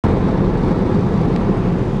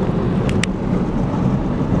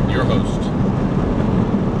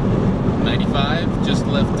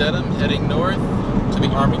Dedham, heading north to the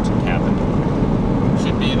Armington cabin.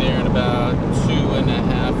 Should be there in about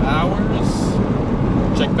 2.5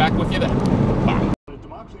 hours. Check back with you then. Bye.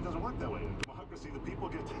 Democracy doesn't work that way. In democracy, the people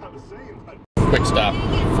get to have a say in life. Quick stop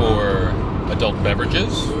for adult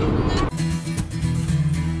beverages.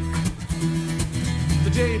 The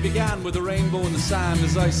day began with a rainbow in the sand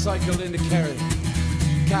as I cycled into Kerry.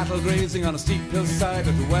 Cattle grazing on a steep hillside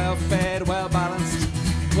that were well fed, well balanced,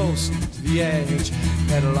 close to the edge.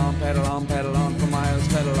 Pedal on for miles,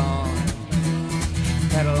 pedal on.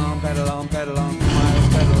 Pedal on for miles, pedal on.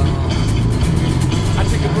 I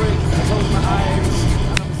took a break, I closed my eyes,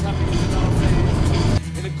 and I was happy with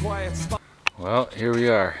the in a quiet spot. Well, here we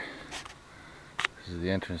are. This is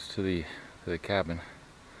the entrance to the cabin.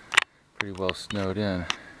 Pretty well snowed in.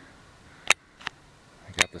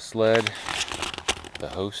 I got the sled, the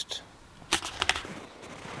host.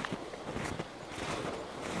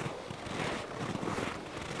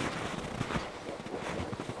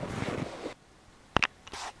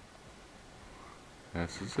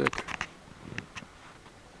 This is it.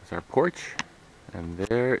 It's our porch, and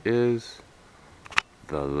there is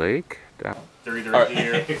the lake down. Dirty Right.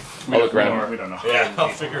 here. I'll look around. We don't know. Yeah, I'll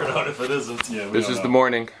figure it out if it isn't. Yeah, This is the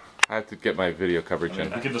morning. I have to get my video coverage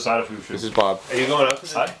in. We can decide if we should. This is Bob. Are you going up?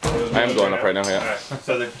 I am going up right now, yeah. Alright,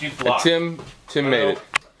 so the Jeep And locked. Tim made it.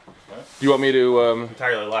 Do you want me to,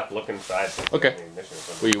 Entirely locked. Look inside. Okay.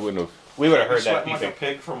 Well, you wouldn't have. We would have heard that Sweating like a beeping.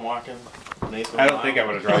 pig from walking. Nathan I don't think I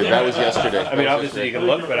would have dropped That was yesterday. I mean, obviously you can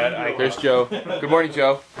look, but I There's Joe. Good morning,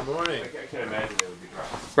 Joe. Good morning. I can't imagine it would be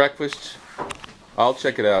dropped. Breakfast. I'll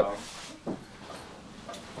check it out.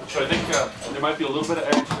 So I think there might be a little bit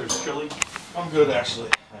of eggs. There's chili. I'm good, actually.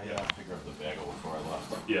 I figured out the bagel before I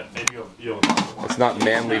left. Yeah, maybe you'll. It's not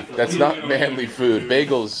manly. That's not manly food.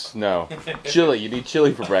 Bagels, no. Chili. You need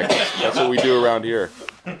chili for breakfast. That's what we do around here.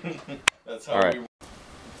 That's how All right.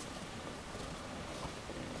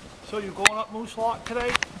 So you going up Moose Lock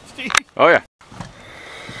today, Steve? Oh yeah.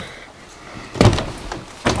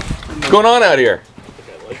 What's going on out here?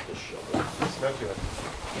 I like this shovel.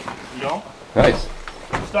 You know? Nice.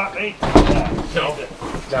 Stop me. No,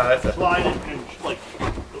 that's it. Slide it and like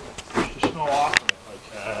push the snow off of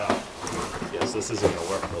it. Yes, this isn't gonna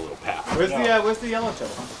work for a little path. Where's the yellow tail?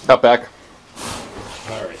 Out back.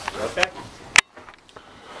 All right. Okay.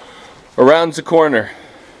 Around the corner.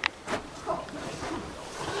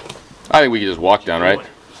 I think we can just walk down, right?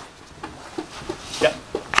 Yep.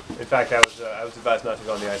 In fact, I was advised not to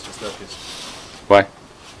go on the ice with snowshoes Why?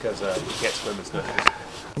 because you can't swim in snowshoes.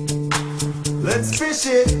 Let's fish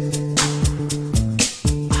it.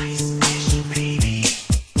 Ice fish, baby.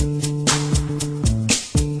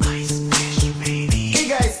 Ice fish, baby. Hey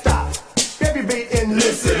guys, stop. Grab your bait and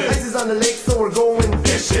listen. Ice is on the lake, so we're going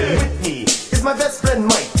fishing. With me is my best friend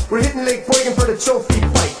Mike. We're hitting Lake Boygan for the trophy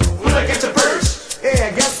fight. Will I catch a perch? Hey,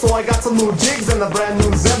 I guess so. I got some new jigs and a brand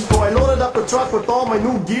new Zemco. I loaded up the truck with all my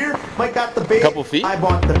new gear. Mike got the bait. Couple feet? I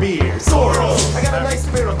bought the beer. Soros. I got a nice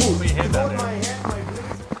pair of boots. Both my hat, my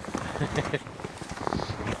blazer.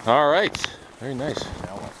 All right. Very nice.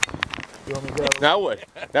 Now what?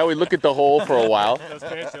 Now we look at the hole for a while. Those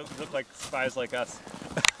pants look like spies like us.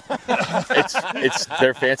 It's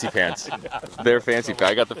their fancy pants. They're fancy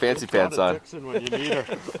pants. I got the fancy pants on. When you need her.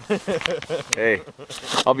 Hey,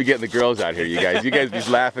 I'll be getting the girls out here, you guys. You guys be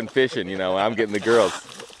laughing, fishing, you know. I'm getting the girls.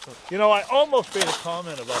 You know, I almost made a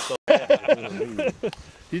comment about the.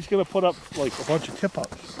 He's gonna put up like a bunch of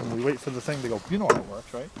tip-ups, and we wait for the thing to go. You know how it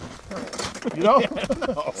works, right? You know.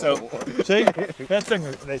 So See, that thing,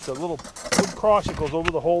 it's a little wood cross that goes over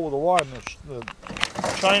the hole with the line. The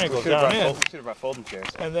china goes down in, should have brought folding chairs.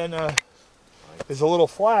 and then there's a little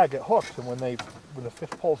flag that hooks, and when the fish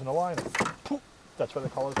pulls in the line, poof, that's what they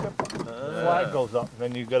call it a tip-up. The flag goes up, and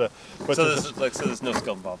then you gotta. But So there's no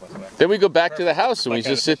skill involved whatsoever. Then we go back to the house and we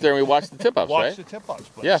just sit there and we watch the tip-ups, watch right? the tip-ups.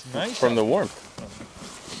 But Yeah, it's nice from the out warmth.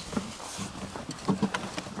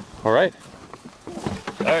 All right.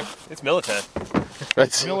 All right, it's military.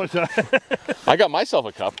 That's. there. I got myself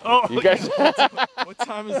a cup. Oh, You guys. what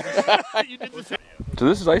time is it? You did the So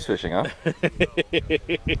this is ice fishing, huh?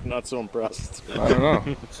 Not so impressed. I don't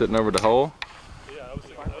know. Sitting over the hole. Yeah, I was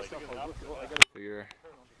Figure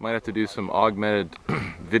might have to do some augmented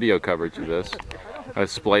video coverage of this. I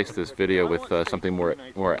spliced this video with something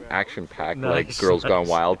more action-packed, like Girls Gone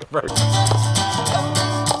Wild.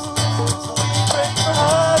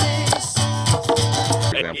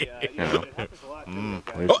 You know.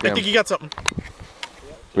 Oh, I think you got something.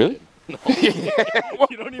 Really? You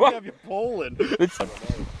don't even have your pole in.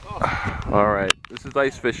 All right, this is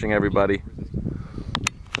ice fishing, everybody.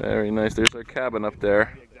 Very nice. There's our cabin up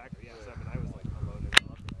there.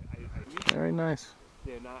 Very nice.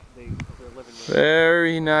 they're living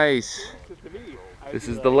Very nice. This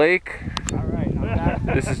is the lake.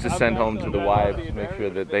 This is to send home to the wives, to make sure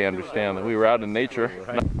that they understand that we were out in nature.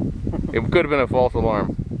 It could have been a false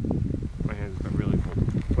alarm. My hands been really full.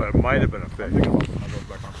 But it might have been a fish.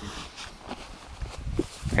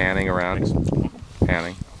 Panning around.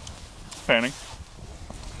 Panning. Panning.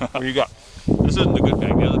 What do you got? This isn't the good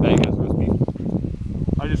bag. The other bag has roast beef.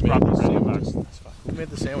 I just grabbed the sandbags. Who made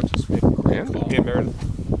the sandwiches? Dan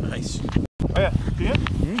Meredith. Nice. Oh yeah, Dan?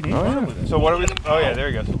 Mm-hmm. Oh, yeah. So what are we, oh yeah, there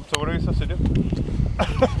you go. So what are we supposed to do?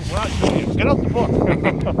 We're not doing it. Get out the book.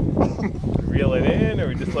 Reel it in, or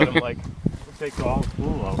we just let him like... Take all the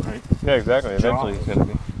spool out, right? Yeah, exactly. Eventually it's gonna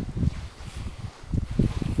be.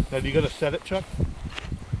 Now, do you gotta set it, Chuck?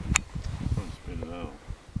 Spin it out.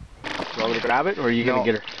 Do you want me to grab it, or are you gonna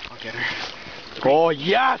get her? I'll get her. Oh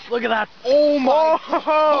yes! Look at that! Oh my!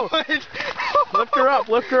 Oh. Lift her up!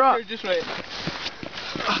 Lift her up! Just right.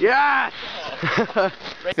 Yes!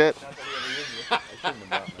 It.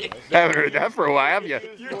 Haven't heard that for a while, have you?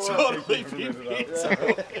 You totally beat me.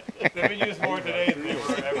 They've been used more today than they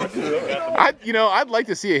were ever. I'd like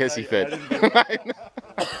to see a hissy fit.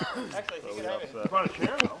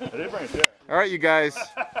 All right, you guys.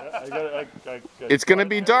 It's gonna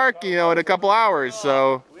be dark, in a couple hours,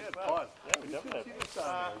 so.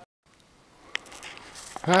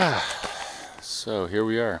 So here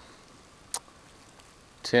we are.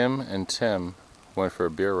 Tim and Tim went for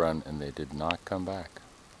a beer run and they did not come back.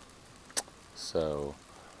 So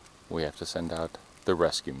we have to send out the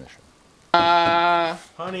rescue mission.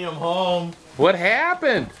 Honey, I'm home. What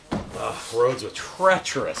happened? Roads are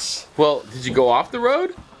treacherous. Well, did you go off the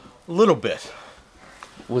road? A little bit.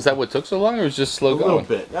 Was that what took so long, or was it just slow A going? little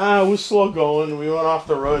bit. It was slow going. We went off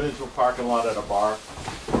the road into a parking lot at a bar.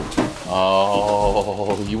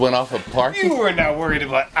 Oh, you went off a parking. You were not worried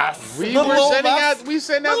about us. We were sending out. We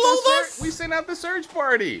sent out the search. We sent out the search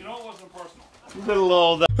party. You know it wasn't personal. Little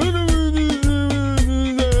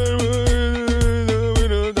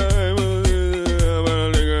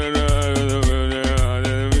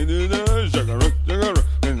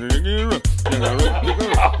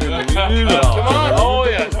Come on. Oh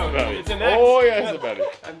yeah, it's better. Oh yeah, it's better.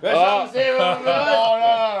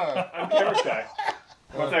 I'm camera shy.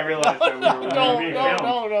 Once I realized that we were being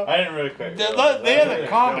filmed, I didn't really quite. They're the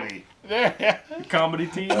comedy. comedy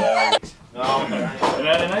team. And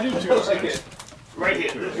I do too. Right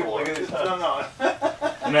here. Look at this. No.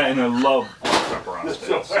 And I love pepperoni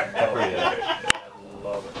sticks. I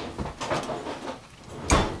love it.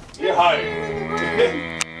 You're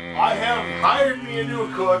hired. I have hired me a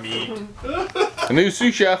new cook. A new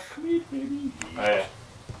sous chef. Oh, yeah.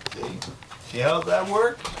 See how that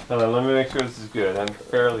worked? Hold on, let me make sure this is good. I'm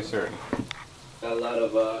fairly certain. Got a lot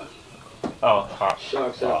of Oh, hot.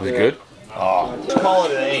 sharks out Was it there. good? Call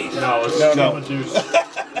it an 8. No, it's no. So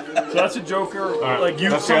that's a joker. Like you,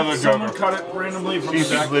 That's the other someone joker. cut it randomly from the She's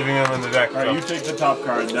deck. leaving him in the deck. All right, you take the top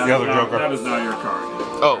card. That The other is now, joker. That is now your card.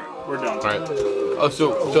 Oh, We're done. all right. Oh,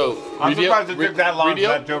 so I'm surprised it took that long for radio?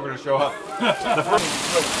 that joker to show up.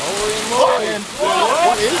 Holy moly!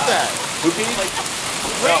 What is that?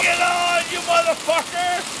 Bring it on, you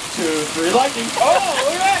motherfucker! 2, 3, lightning. Oh,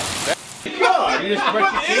 look at that! God, you just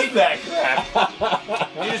brushed your teeth that crap.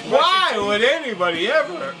 Why would anybody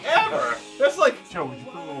ever? That's like. Joe, would you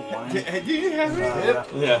put a little wine? Do you have it?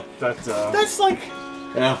 Yeah. That's like.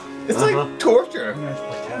 Yeah. It's like torture.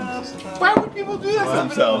 Why would people do that to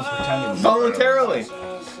themselves? Voluntarily.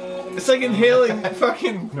 It's like inhaling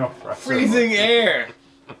fucking freezing air.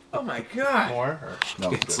 Oh my god. More?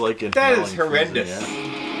 No. It's like That is horrendous.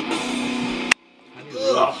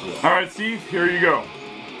 Alright, Steve, here you go.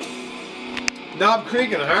 Knob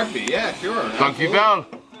Creek in a heartbeat. Yeah, sure. Donkey Bell.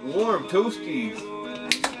 Warm toasties.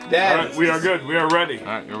 That Alright, we are good. We are ready. All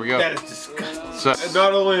right, here we go. That is disgusting. So,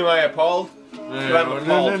 Not only am I appalled, but I'm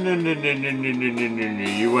appalled. No.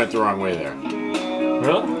 You went the wrong way there.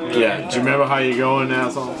 Really? Yeah. Do you remember how you going,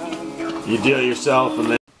 asshole? You deal yourself and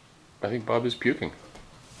then. I think Bob is puking.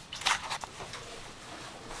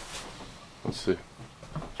 Let's see.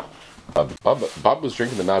 Bob was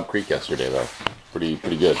drinking the Knob Creek yesterday, though. Pretty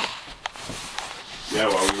good. Yeah,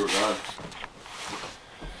 while we were gone.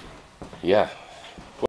 Yeah.